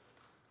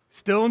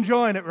 Still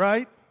enjoying it,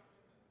 right?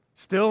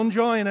 Still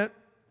enjoying it.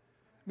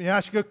 Let me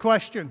ask you a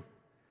question.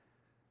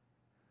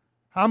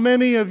 How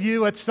many of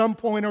you at some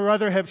point or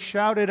other have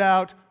shouted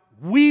out,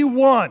 "We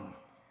won"?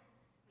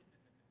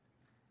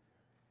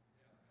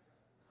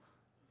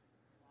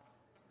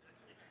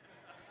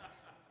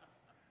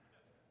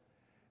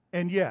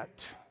 And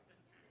yet,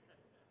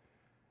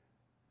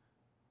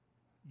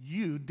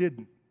 you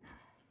didn't.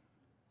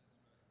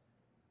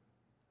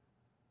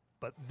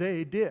 But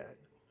they did.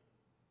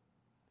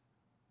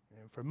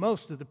 And for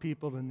most of the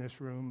people in this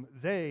room,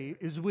 they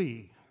is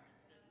we.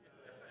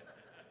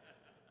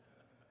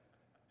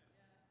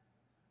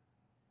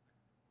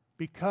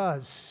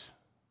 Because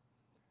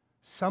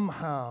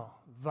somehow,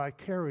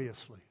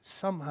 vicariously,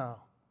 somehow,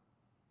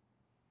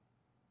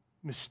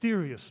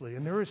 mysteriously,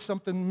 and there is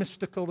something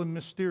mystical and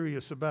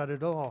mysterious about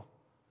it all,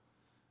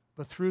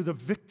 but through the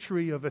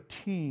victory of a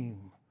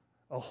team,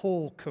 a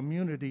whole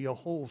community, a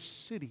whole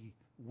city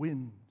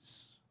wins.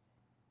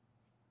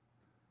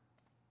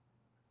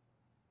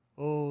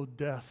 Oh,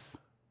 death,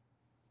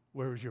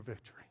 where is your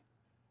victory?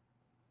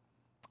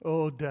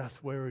 Oh, death,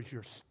 where is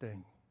your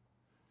sting?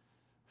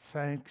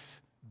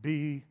 Thanks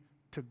be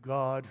to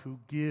God who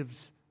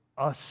gives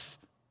us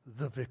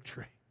the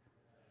victory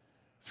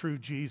through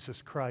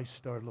Jesus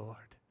Christ our Lord.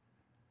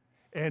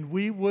 And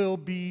we will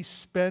be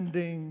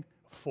spending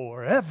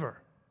forever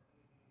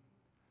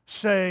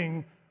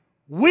saying,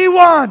 "We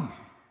won!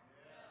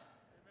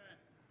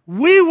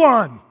 We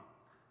won!"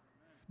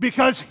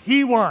 Because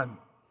He won.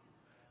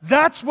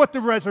 That's what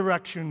the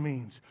resurrection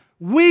means.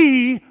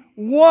 We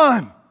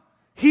won.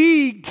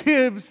 He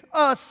gives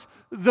us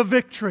the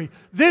victory.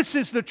 This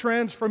is the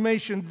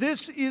transformation.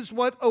 This is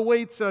what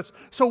awaits us.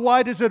 So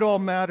why does it all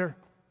matter?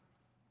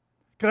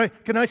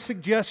 Can I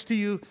suggest to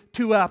you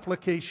two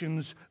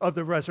applications of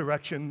the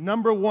resurrection?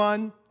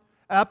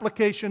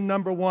 Application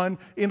number one,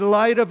 in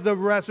light of the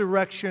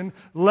resurrection,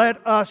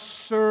 let us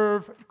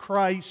serve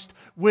Christ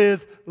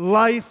with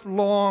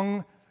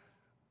lifelong,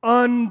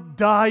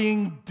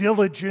 undying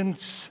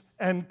diligence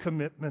and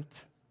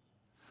commitment.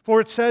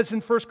 For it says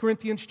in 1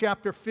 Corinthians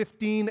chapter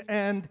 15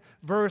 and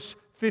verse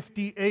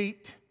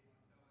 58,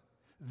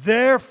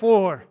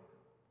 Therefore,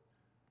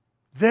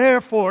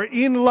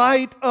 in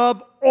light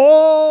of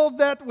all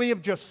that we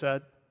have just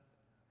said,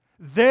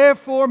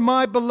 therefore,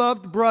 my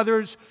beloved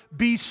brothers,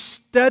 be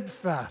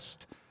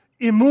steadfast,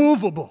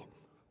 immovable,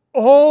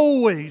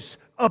 always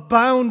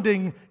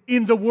abounding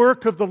in the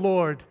work of the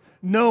Lord,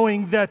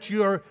 knowing that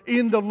you're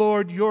in the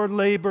Lord, your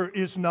labor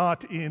is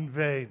not in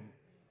vain.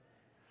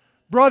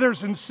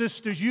 Brothers and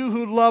sisters, you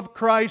who love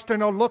Christ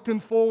and are looking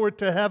forward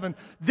to heaven,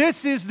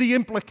 this is the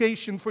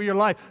implication for your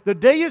life. The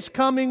day is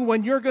coming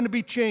when you're going to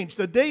be changed.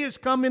 The day is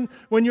coming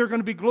when you're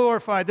going to be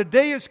glorified. The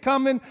day is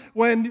coming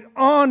when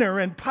honor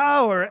and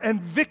power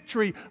and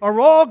victory are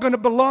all going to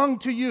belong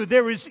to you.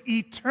 There is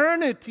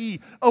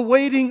eternity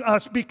awaiting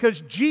us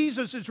because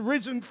Jesus is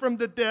risen from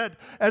the dead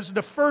as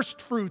the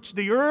first fruits,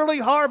 the early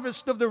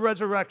harvest of the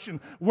resurrection.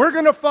 We're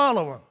going to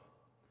follow Him.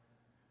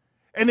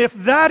 And if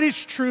that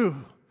is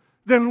true,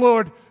 then,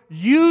 Lord,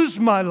 use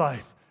my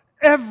life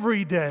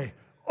every day,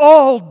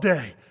 all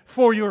day,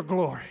 for your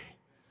glory.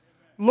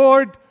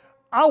 Lord,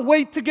 I'll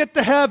wait to get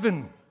to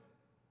heaven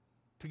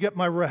to get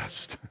my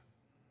rest.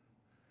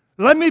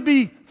 Let me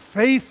be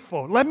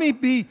faithful. Let me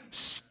be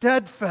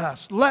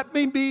steadfast. Let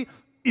me be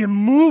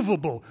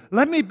immovable.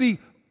 Let me be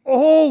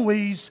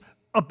always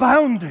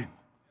abounding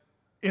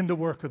in the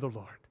work of the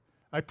Lord.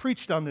 I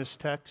preached on this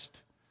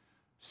text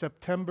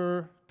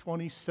September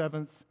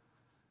 27th,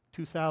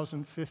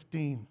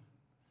 2015.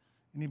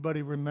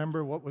 Anybody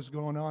remember what was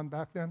going on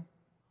back then?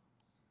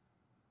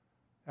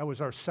 That was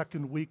our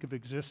second week of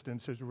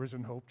existence as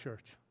Risen Hope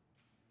Church.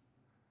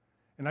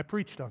 And I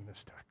preached on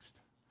this text.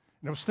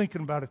 And I was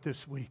thinking about it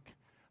this week.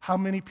 How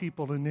many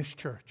people in this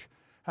church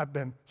have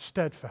been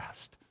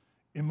steadfast,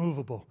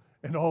 immovable,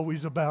 and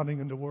always abounding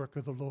in the work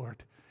of the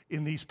Lord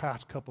in these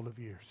past couple of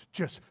years?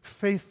 Just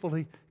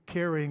faithfully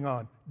carrying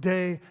on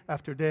day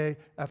after day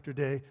after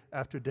day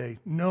after day,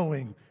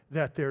 knowing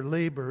that their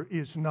labor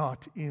is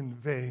not in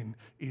vain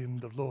in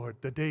the Lord.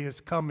 The day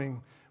is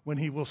coming when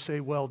He will say,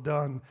 well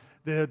done.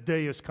 The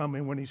day is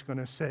coming when He's going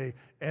to say,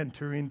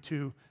 enter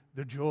into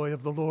the joy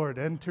of the Lord.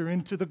 Enter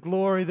into the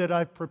glory that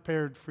I've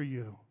prepared for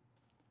you.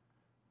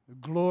 The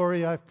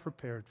glory I've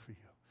prepared for you.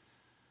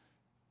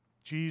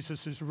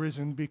 Jesus is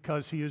risen.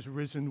 Because He is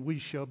risen, we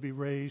shall be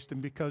raised.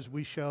 And because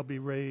we shall be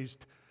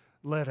raised,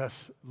 let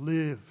us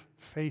live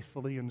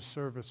faithfully in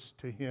service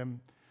to Him.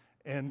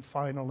 And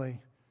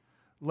finally,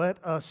 let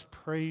us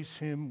praise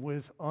Him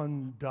with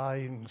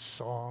undying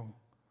song.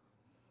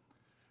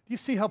 Do you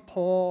see how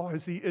Paul,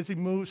 as he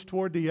moves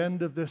toward the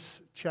end of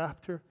this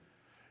chapter,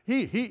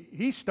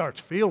 he starts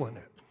feeling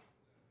it.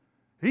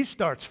 He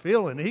starts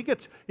feeling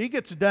it. He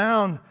gets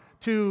down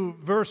to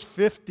verse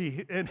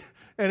 50, and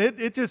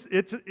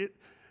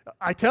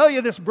I tell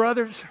you this,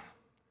 brothers,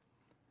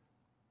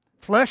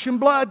 flesh and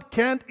blood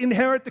can't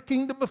inherit the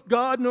kingdom of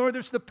God, nor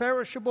does the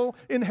perishable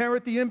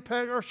inherit the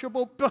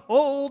imperishable.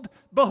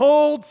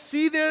 Behold,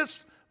 see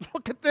this,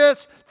 look at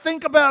this,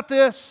 think about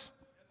this.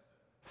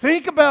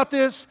 Think about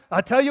this.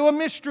 I tell you a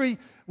mystery.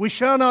 We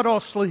shall not all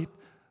sleep,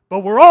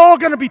 but we're all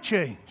going to be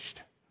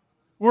changed.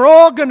 We're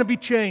all going to be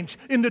changed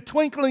in the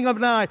twinkling of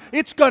an eye.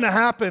 It's going to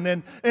happen.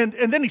 And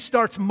then he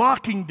starts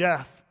mocking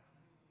death.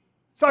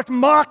 Starts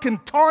mocking,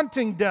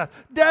 taunting death.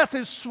 Death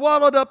is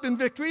swallowed up in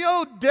victory.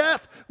 Oh,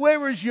 death,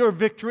 where is your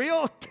victory?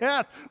 Oh,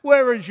 death,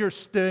 where is your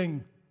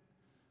sting?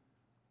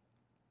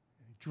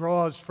 He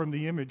draws from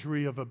the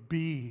imagery of a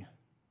bee.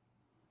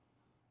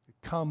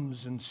 It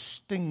comes and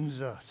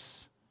stings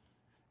us.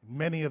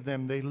 Many of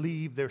them, they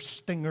leave their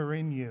stinger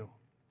in you.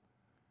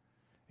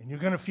 And you're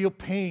going to feel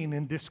pain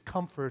and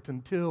discomfort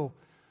until,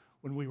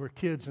 when we were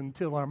kids,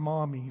 until our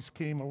mommies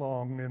came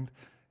along and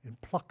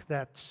plucked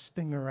that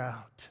stinger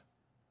out.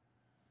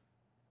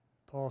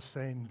 Paul's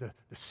saying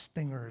the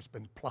stinger has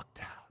been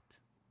plucked out.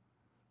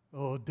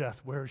 Oh,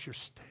 death, where's your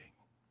sting?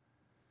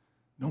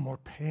 No more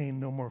pain,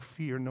 no more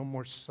fear, no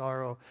more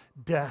sorrow.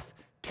 Death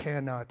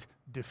cannot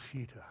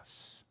defeat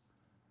us.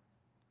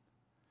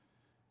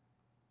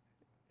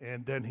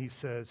 And then he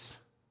says,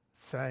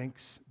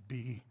 thanks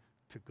be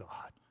to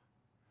God.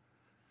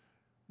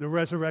 The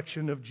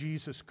resurrection of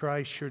Jesus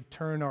Christ should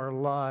turn our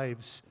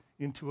lives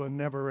into a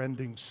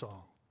never-ending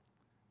song.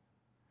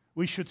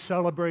 We should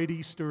celebrate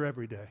Easter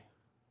every day.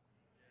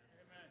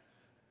 Amen.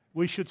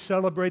 We should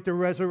celebrate the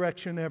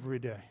resurrection every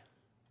day.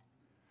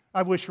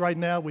 I wish right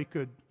now we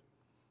could,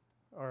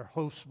 our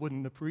hosts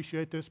wouldn't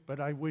appreciate this, but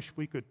I wish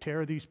we could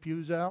tear these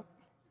pews out.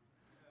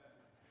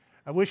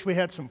 I wish we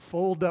had some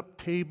fold-up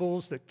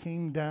tables that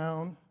came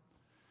down,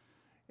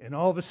 and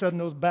all of a sudden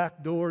those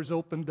back doors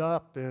opened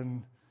up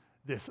and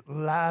this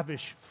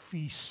lavish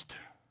feast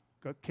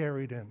got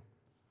carried in.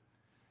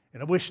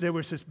 And I wish there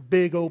was this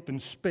big open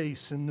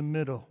space in the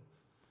middle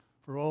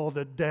for all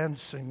the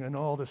dancing and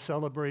all the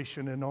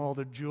celebration and all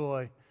the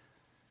joy,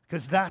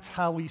 because that's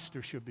how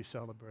Easter should be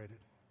celebrated.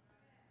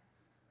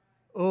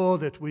 Oh,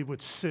 that we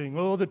would sing.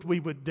 Oh, that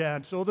we would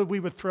dance. Oh, that we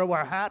would throw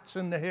our hats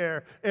in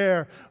the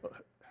air.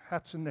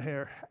 Hats in the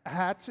hair,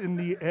 hats in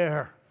the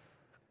air.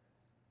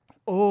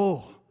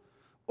 Oh,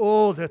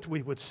 that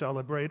we would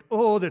celebrate.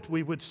 Oh, that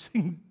we would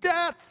sing.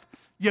 Death,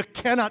 you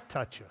cannot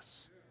touch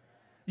us.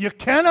 You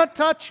cannot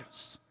touch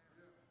us.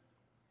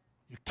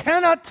 You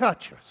cannot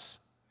touch us.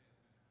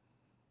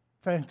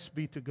 Thanks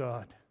be to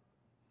God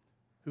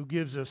who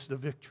gives us the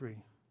victory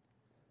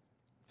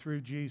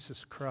through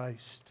Jesus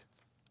Christ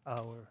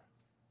our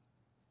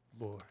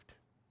Lord.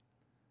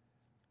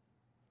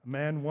 A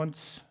man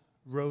once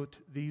wrote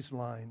these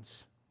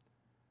lines,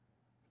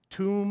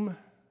 tomb,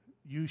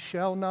 you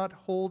shall not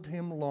hold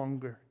him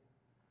longer.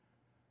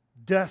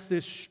 Death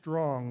is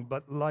strong,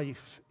 but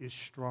life is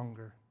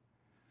stronger.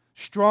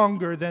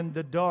 Stronger than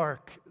the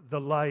dark,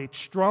 the light.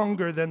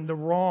 Stronger than the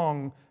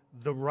wrong,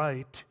 the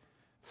right.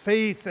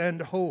 Faith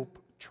and hope,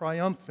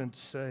 triumphant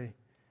say,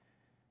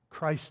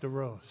 Christ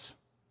arose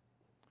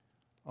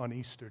on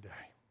Easter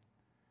Day.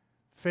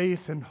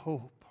 Faith and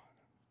hope,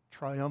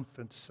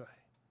 triumphant say,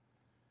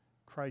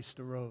 Christ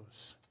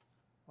arose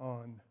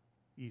on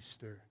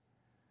Easter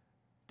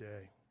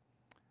Day.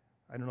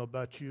 I don't know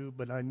about you,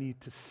 but I need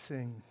to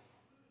sing.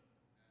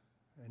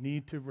 I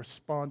need to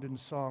respond in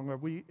song. Are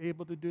we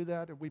able to do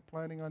that? Are we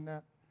planning on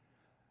that?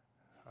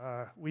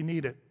 We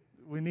need it.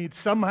 We need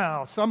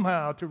somehow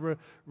to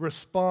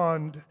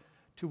respond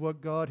to what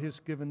God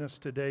has given us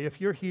today. If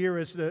you're here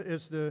as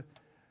the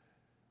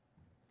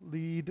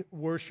lead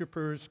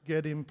worshipers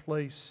get in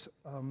place,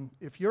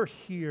 if you're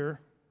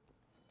here,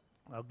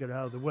 I'll get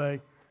out of the way.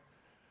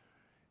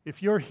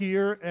 If you're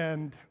here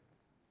and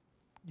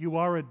you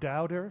are a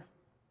doubter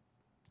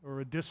or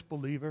a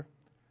disbeliever,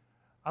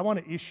 I want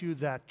to issue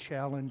that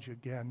challenge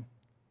again.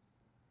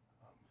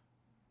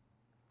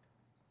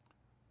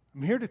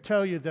 I'm here to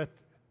tell you that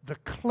the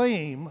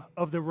claim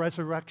of the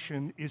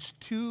resurrection is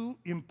too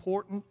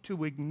important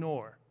to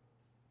ignore.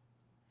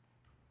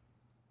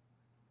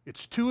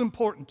 It's too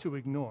important to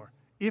ignore.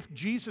 If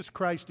Jesus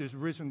Christ is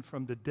risen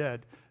from the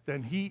dead,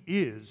 then he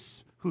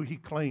is who he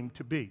claimed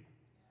to be.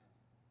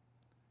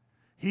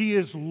 He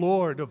is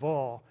Lord of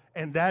all,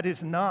 and that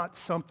is not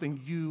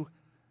something you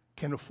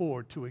can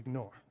afford to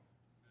ignore.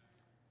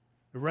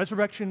 The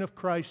resurrection of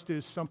Christ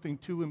is something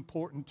too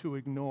important to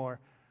ignore.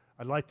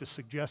 I'd like to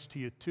suggest to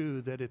you,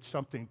 too, that it's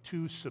something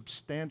too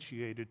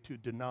substantiated to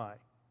deny.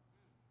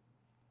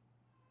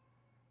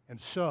 And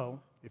so,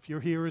 if you're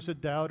here as a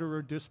doubter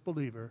or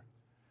disbeliever,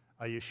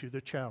 I issue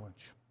the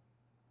challenge.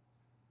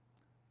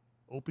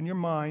 Open your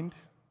mind.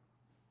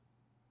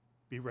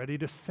 Be ready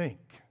to think.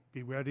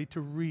 Be ready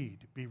to read.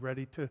 Be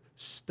ready to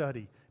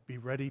study. Be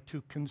ready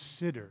to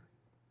consider.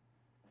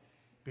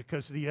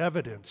 Because the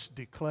evidence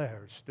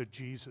declares that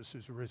Jesus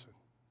is risen.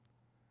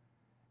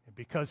 And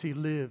because he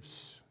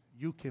lives,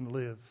 you can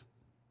live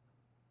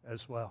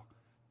as well.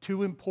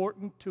 Too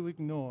important to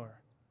ignore.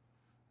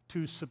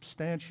 Too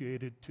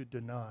substantiated to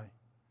deny.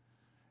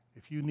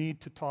 If you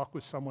need to talk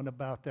with someone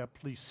about that,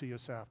 please see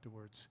us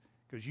afterwards.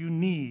 Because you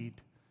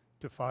need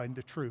to find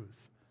the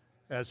truth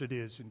as it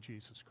is in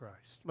Jesus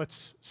Christ.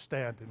 Let's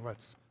stand and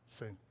let's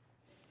sing.